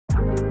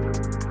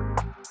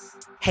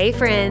Hey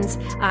friends,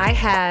 I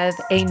have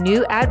a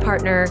new ad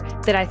partner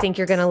that I think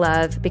you're going to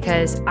love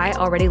because I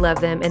already love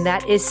them, and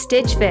that is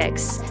Stitch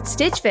Fix.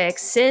 Stitch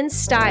Fix sends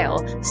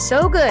style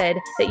so good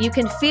that you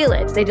can feel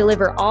it. They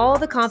deliver all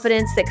the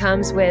confidence that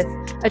comes with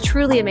a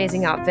truly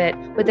amazing outfit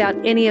without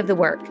any of the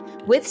work.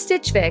 With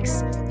Stitch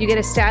Fix, you get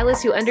a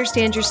stylist who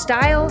understands your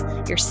style,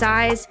 your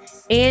size,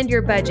 and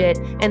your budget,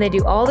 and they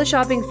do all the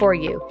shopping for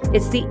you.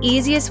 It's the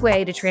easiest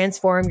way to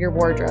transform your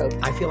wardrobe.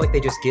 I feel like they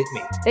just get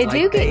me. They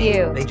do get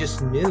you. They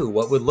just knew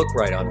what would look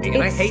right on me.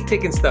 And I hate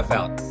picking stuff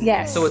out.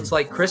 Yes. So it's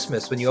like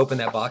Christmas when you open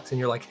that box and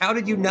you're like, how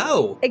did you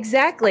know?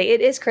 Exactly.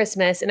 It is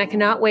Christmas, and I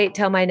cannot wait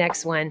till my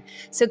next one.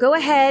 So go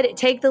ahead,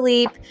 take the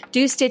leap,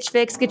 do Stitch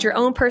Fix, get your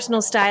own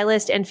personal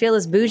stylist, and feel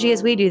as bougie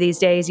as we do these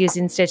days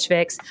using Stitch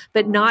Fix,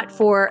 but not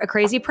for a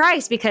crazy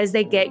price because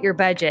they get your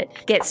budget.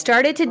 Get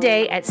started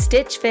today at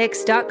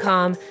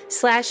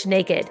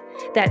stitchfix.com/naked.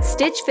 That's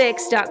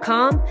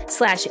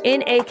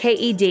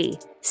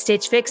stitchfix.com/NAKED.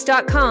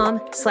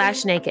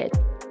 stitchfix.com/naked.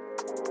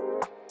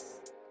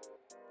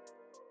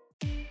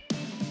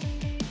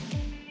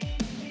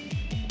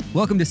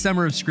 Welcome to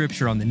Summer of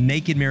Scripture on the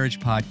Naked Marriage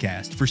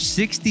Podcast. For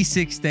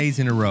 66 days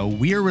in a row,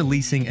 we are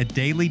releasing a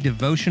daily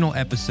devotional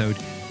episode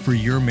for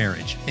your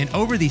marriage. And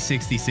over these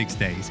 66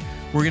 days,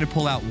 we're going to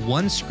pull out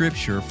one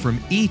scripture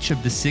from each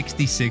of the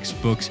 66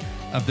 books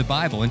of the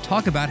Bible and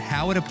talk about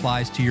how it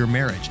applies to your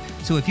marriage.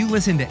 So if you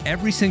listen to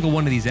every single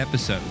one of these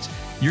episodes,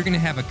 you're going to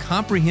have a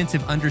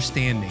comprehensive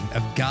understanding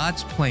of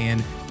God's plan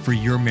for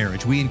your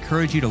marriage. We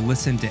encourage you to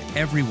listen to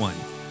every one.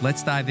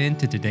 Let's dive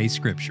into today's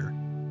scripture.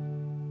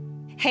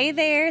 Hey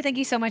there. Thank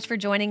you so much for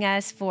joining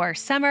us for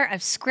Summer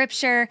of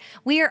Scripture.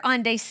 We are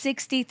on day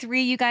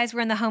 63. You guys,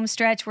 we're in the home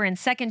stretch. We're in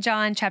 2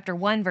 John chapter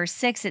 1, verse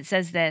 6. It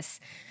says this: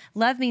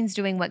 love means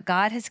doing what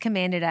God has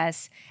commanded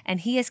us,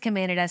 and He has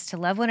commanded us to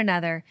love one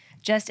another,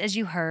 just as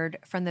you heard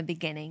from the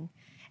beginning.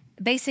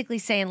 Basically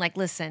saying, like,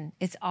 listen,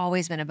 it's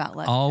always been about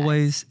love.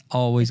 Always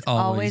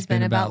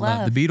been about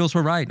love. The Beatles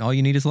were right. All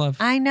you need is love.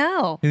 I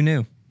know. Who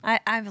knew?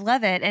 I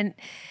love it. And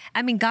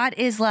I mean, God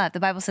is love. The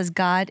Bible says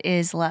God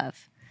is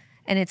love.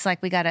 And it's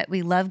like we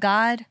love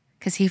God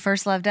because He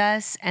first loved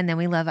us, and then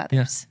we love others.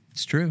 Yes,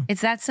 it's true.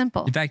 It's that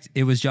simple. In fact,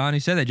 it was John who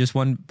said that just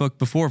one book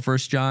before,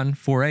 1 John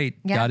 4:8.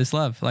 Yeah. God is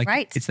love. Like,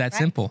 right. It's that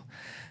simple.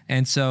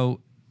 And so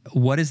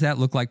what does that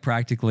look like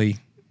practically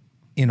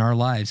in our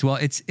lives? Well,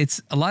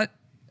 it's a lot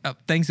of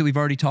things that we've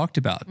already talked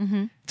about.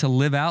 Mm-hmm. To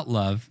live out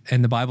love.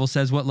 And the Bible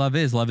says what love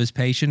is. Love is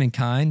patient and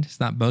kind. It's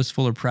not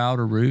boastful or proud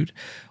or rude.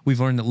 We've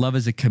learned that love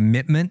is a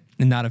commitment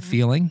and not a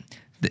feeling.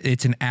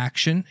 It's an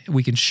action.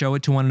 We can show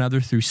it to one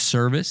another through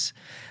service.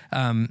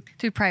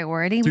 Through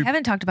priority. We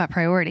haven't talked about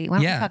priority.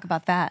 Why don't we talk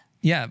about that?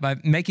 Yeah, by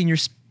making your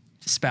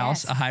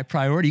spouse a high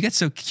priority. You get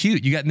so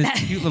cute. You got in this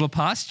cute little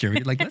posture.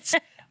 You're like,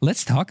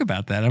 let's talk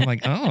about that. I'm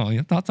like, oh,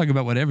 I'll talk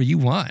about whatever you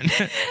want.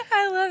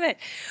 I love it.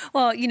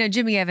 Well,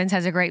 Jimmy Evans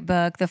has a great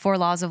book, The 4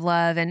 Laws of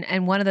Love.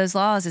 And one of those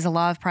laws is a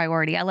law of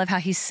priority. I love how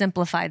he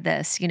simplified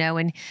this,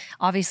 and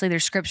obviously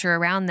there's scripture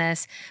around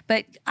this,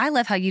 but I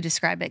love how you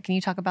describe it. Can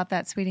you talk about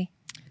that, sweetie?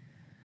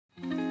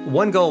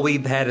 One goal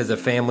we've had as a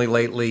family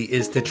lately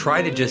is to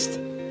try to just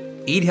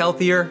eat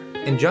healthier,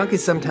 and junk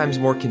is sometimes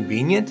more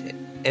convenient.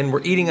 And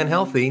we're eating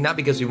unhealthy, not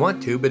because we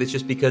want to, but it's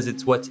just because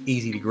it's what's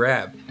easy to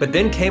grab. But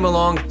then came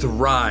along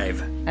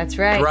Thrive. That's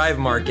right. Thrive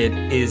Market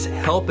is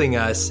helping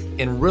us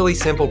in really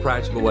simple,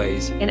 practical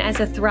ways. And as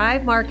a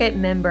Thrive Market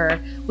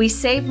member, we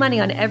save money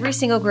on every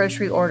single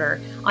grocery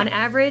order. On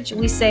average,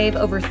 we save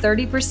over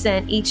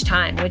 30% each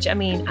time, which, I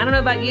don't know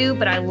about you,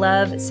 but I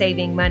love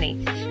saving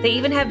money. They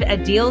even have a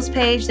deals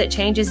page that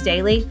changes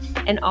daily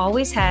and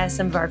always has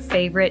some of our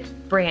favorite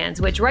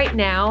brands, which right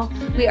now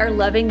we are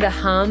loving the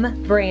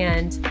Hum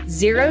brand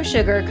Zero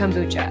Sugar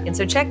Kombucha. And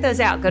so check those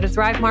out. Go to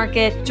Thrive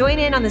Market, join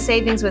in on the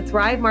savings with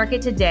Thrive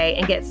Market today,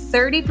 and get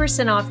 30%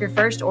 off your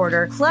first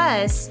order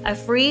plus a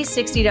free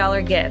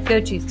 $60 gift.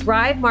 Go to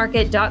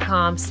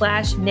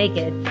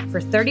thrivemarket.com/naked for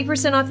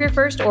 30% off your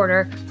first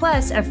order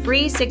plus a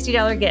free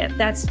 $60 gift.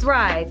 That's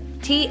Thrive,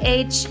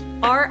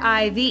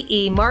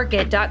 THRIVE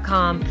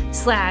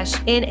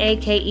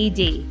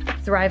market.com/NAKED.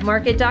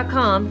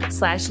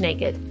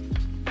 thrivemarket.com/naked.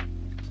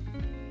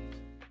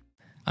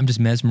 I'm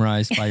just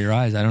mesmerized by your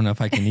eyes. I don't know if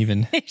I can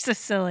even You're so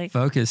silly.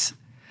 focus.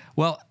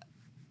 Well,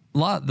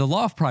 the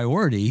law of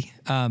priority,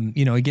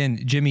 again,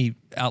 Jimmy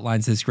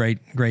outlines this great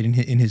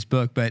in his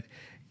book, but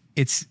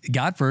it's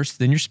God first,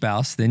 then your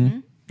spouse,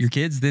 then your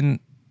kids,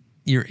 then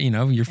your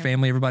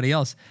family, everybody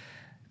else.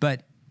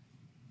 But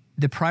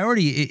the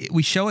priority,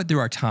 we show it through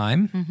our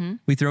time. Mm-hmm.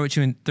 We throw it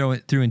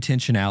through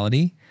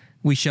intentionality.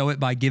 We show it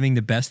by giving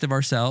the best of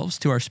ourselves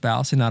to our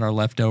spouse and not our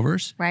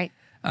leftovers. Right.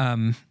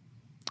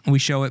 We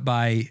show it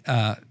by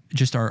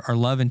just our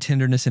love and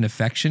tenderness and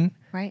affection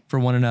for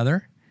one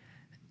another.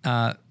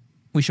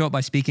 We show it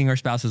by speaking our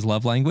spouse's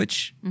love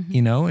language,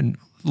 and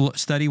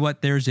study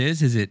what theirs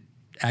is. Is it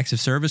acts of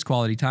service,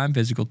 quality time,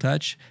 physical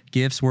touch,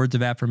 gifts, words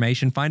of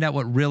affirmation? Find out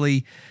what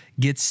really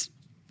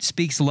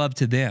speaks love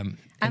to them.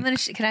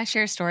 Can I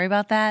share a story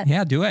about that?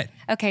 Yeah, do it.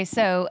 Okay,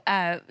 so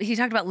he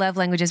talked about love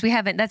languages.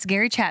 That's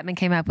Gary Chapman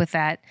came up with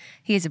that.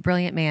 He is a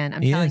brilliant man.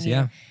 I'm telling you.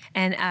 Yeah.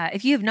 And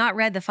if you have not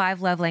read the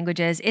 5 love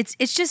languages,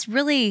 it's just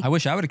really. I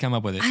wish I would have come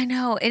up with it. I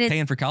know. And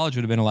Paying for college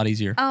would have been a lot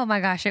easier. Oh my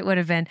gosh, it would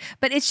have been.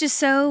 But it's just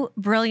so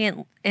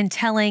brilliant and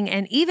telling.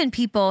 And even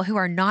people who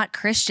are not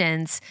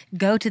Christians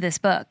go to this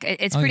book.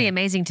 It's pretty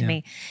amazing to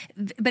me.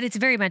 But it's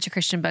very much a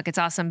Christian book. It's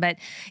awesome. But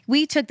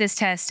we took this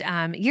test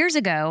years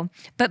ago.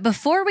 But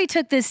before we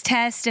took this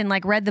test and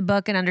like read the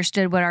book and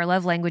understood what our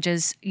love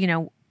languages,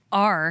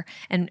 are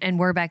and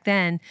were back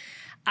then,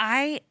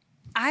 I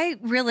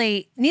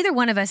really, neither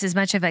one of us is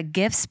much of a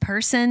gifts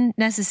person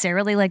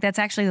necessarily. Like that's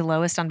actually the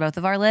lowest on both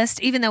of our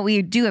list, even though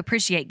we do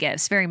appreciate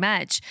gifts very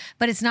much,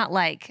 but it's not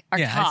like our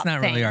top it's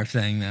not thing. really our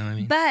thing though. I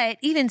mean, but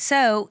even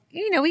so,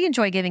 we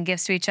enjoy giving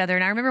gifts to each other.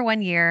 And I remember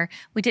one year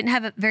we didn't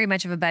have very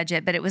much of a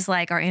budget, but it was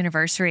like our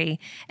anniversary.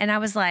 And I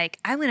was like,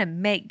 I'm going to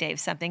make Dave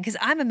something because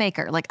I'm a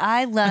maker. Like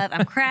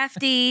I'm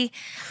crafty.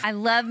 I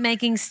love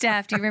making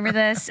stuff. Do you remember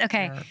this?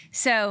 Okay.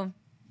 So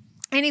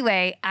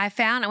anyway, I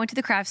went to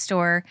the craft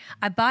store.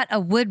 I bought a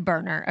wood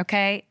burner,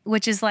 okay,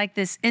 which is like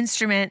this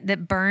instrument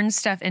that burns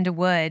stuff into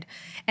wood.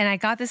 And I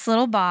got this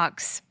little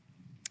box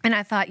and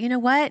I thought, you know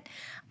what?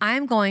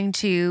 I'm going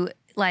to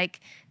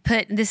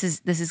this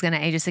is going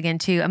to age us again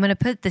too. I'm going to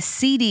put the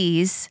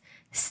CDs,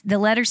 the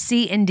letter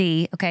C and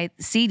D, okay,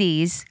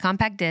 CDs,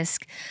 compact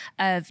disc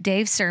of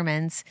Dave's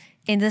sermons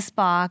in this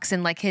box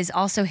and like his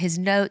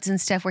notes and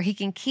stuff where he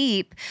can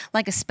keep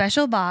like a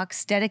special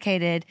box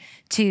dedicated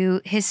to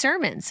his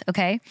sermons.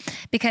 Okay.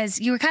 Because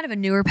you were kind of a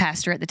newer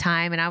pastor at the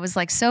time and I was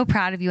like so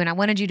proud of you and I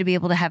wanted you to be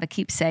able to have a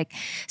keepsake.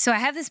 So I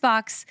have this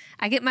box,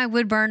 I get my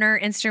wood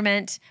burning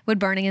instrument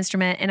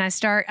and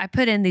I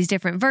put in these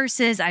different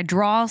verses. I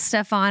draw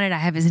stuff on it. I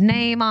have his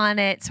name on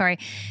it. Sorry.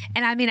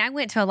 And I mean, I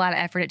went to a lot of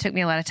effort. It took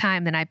me a lot of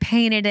time. Then I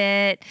painted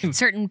it,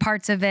 certain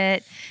parts of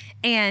it.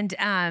 And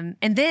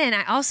then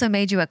I also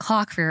made you a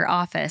clock for your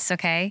office,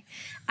 okay?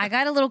 I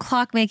got a little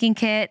clock making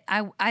kit.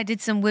 I did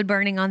some wood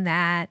burning on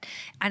that.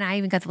 And I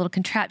even got the little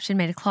contraption,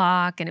 made a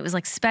clock, and it was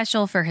like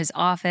special for his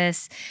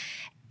office.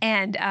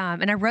 And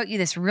I wrote you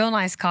this real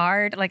nice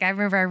card. Like I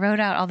remember I wrote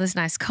out all this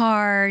nice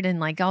card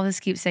and like all this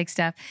keepsake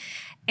stuff.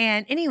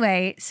 And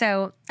anyway,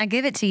 so I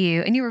give it to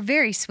you and you were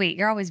very sweet.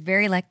 You're always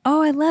very like,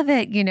 oh, I love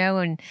it,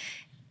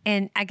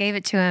 and I gave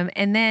it to him.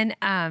 And then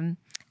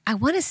I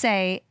want to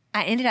say,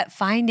 I ended up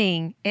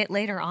finding it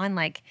later on,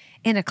 like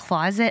in a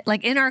closet,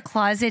 like in our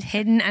closet,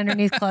 hidden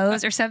underneath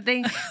clothes or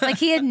something. Like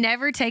he had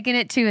never taken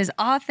it to his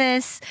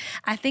office.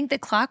 I think the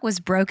clock was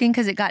broken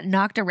because it got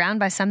knocked around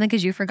by something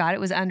because you forgot it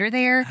was under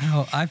there.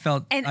 Oh, I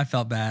felt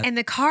bad. And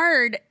the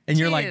card, and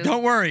you're like,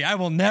 don't worry, I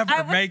will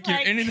never make you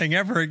anything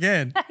ever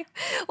again.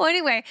 Well,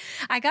 anyway,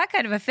 I got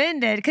kind of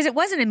offended because it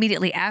wasn't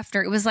immediately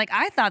after. It was like,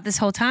 I thought this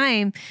whole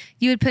time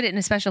you would put it in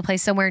a special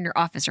place somewhere in your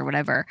office or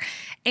whatever.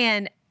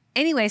 And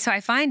anyway, so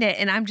I find it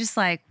and I'm just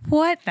like,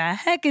 what the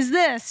heck is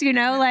this?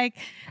 Like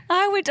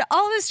I went to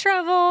all this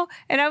trouble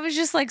and I was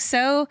just like,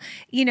 so,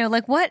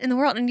 like what in the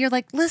world? And you're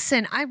like,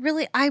 listen, I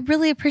really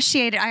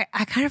appreciate it.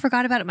 I kind of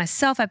forgot about it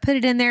myself. I put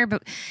it in there,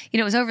 but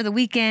it was over the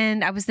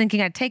weekend. I was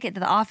thinking I'd take it to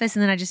the office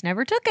and then I just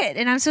never took it.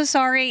 And I'm so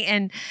sorry.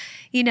 And,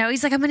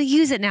 he's like, I'm going to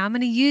use it now. I'm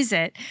going to use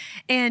it.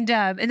 And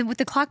then with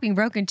the clock being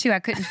broken too, I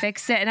couldn't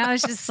fix it. And I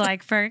was just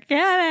like,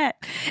 forget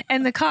it.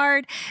 And the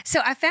card.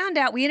 So I found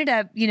out, we ended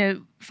up,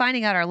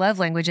 finding out our love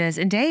languages,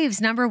 and Dave's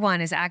number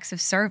 1 is acts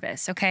of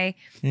service. Okay.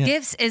 Yeah.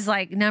 Gifts is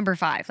like number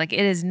 5. Like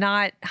it is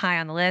not high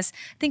on the list.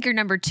 I think your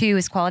number 2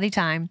 is quality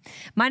time.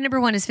 My number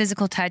 1 is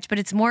physical touch, but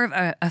it's more of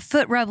a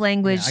foot rub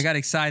language. Yeah, I got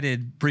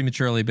excited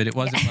prematurely, but it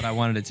wasn't what I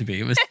wanted it to be.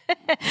 It was.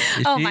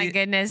 Oh my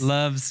goodness. I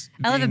love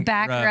a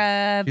back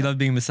rub. You love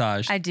being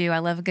massaged. I do. I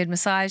love a good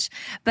massage.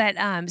 But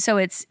so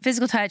it's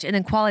physical touch, and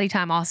then quality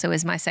time also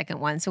is my second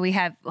one. So we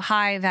have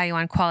high value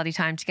on quality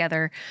time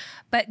together.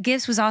 But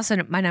gifts was also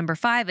my number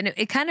 5. And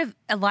it kind of,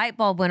 a light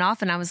bulb went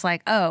off and I was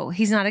like, oh,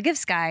 he's not a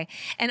gifts guy.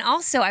 And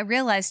also I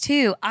realized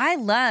too, I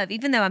love,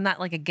 even though I'm not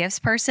like a gifts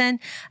person,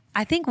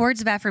 I think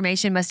words of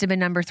affirmation must have been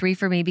number 3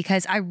 for me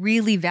because I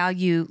really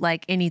value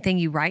like anything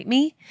you write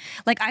me.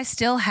 Like I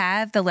still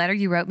have the letter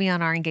you wrote me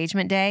on our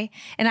engagement day.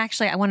 And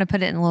actually I want to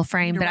put it in a little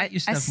frame, but I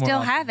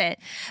still have it.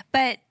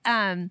 But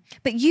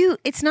you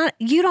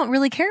don't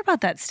really care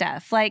about that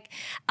stuff. Like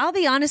I'll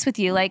be honest with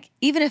you, like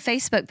even a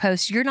Facebook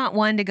post, you're not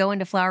one to go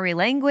into flowery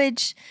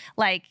language.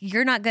 Like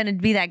you're not going to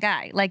be that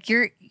guy. Like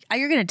you're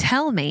going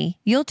to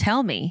you'll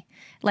tell me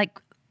like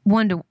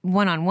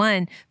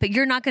one-on-one, but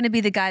you're not going to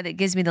be the guy that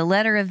gives me the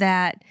letter of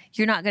that.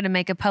 You're not going to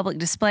make a public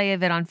display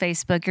of it on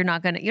Facebook. You're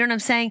not going to, you know what I'm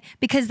saying?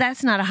 Because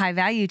that's not a high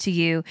value to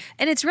you.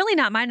 And it's really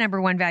not my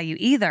number 1 value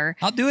either.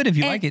 I'll do it if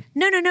you like it.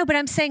 No. But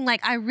I'm saying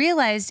like, I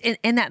realized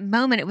in that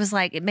moment, it was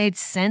like, it made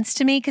sense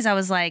to me. Cause I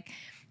was like,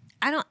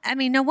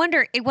 no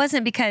wonder it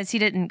wasn't because he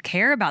didn't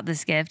care about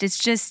this gift.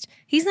 It's just,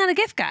 he's not a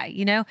gift guy.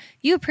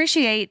 You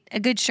appreciate a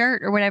good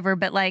shirt or whatever,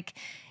 but like,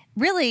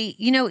 really,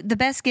 the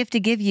best gift to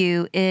give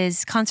you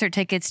is concert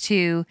tickets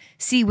to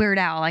see Weird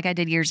Al, like I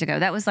did years ago.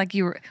 That was like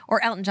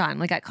or Elton John.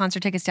 We got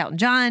concert tickets to Elton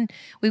John.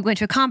 We went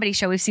to a comedy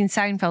show. We've seen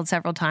Seinfeld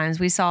several times.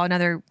 We saw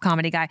another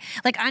comedy guy.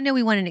 Like, I know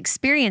we want an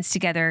experience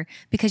together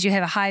because you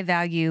have a high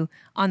value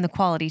on the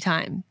quality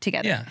time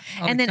together. Yeah.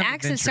 And then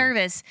acts of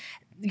service,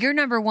 you're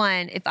number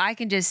one if I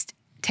can just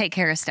take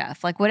care of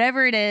stuff. Like,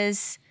 whatever it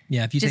is.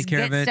 Yeah, if you just take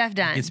care of it, stuff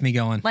done. It gets me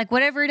going. Like,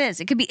 whatever it is.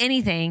 It could be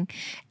anything.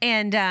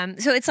 And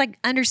so it's like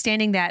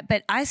understanding that.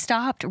 But I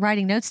stopped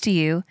writing notes to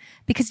you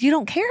because you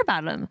don't care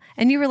about them.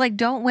 And you were like,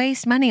 don't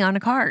waste money on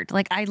a card.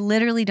 Like, I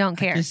literally don't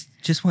care. I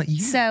just want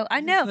you. So I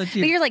know. But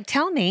you're like,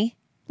 tell me.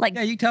 Like,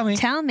 yeah, you tell me.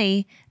 Tell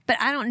me. But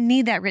I don't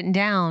need that written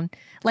down.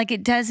 Like,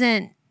 it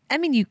doesn't. I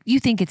mean, you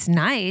think it's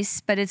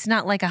nice, but it's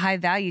not like a high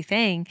value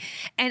thing.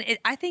 And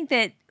I think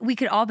that we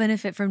could all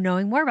benefit from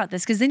knowing more about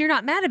this because then you're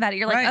not mad about it.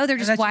 You're like, Right. oh, they're And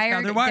just that's wired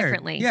how they're wired.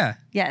 differently. Yeah.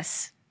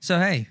 Yes. So,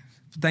 hey,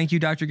 thank you,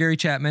 Dr. Gary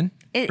Chapman,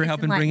 for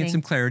helping bring in enlightening.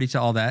 some clarity to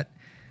all that.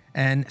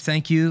 And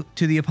thank you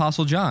to the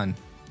Apostle John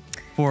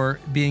for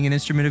being an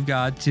instrument of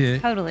God to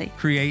Totally.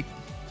 create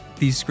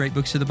these great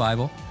books of the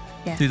Bible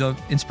Yes. through the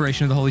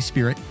inspiration of the Holy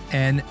Spirit.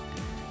 And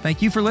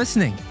thank you for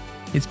listening.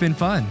 It's been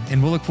fun.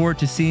 And we'll look forward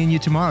to seeing you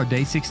tomorrow.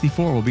 Day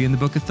 64 will be in the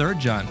book of 3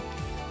 John.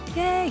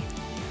 Yay.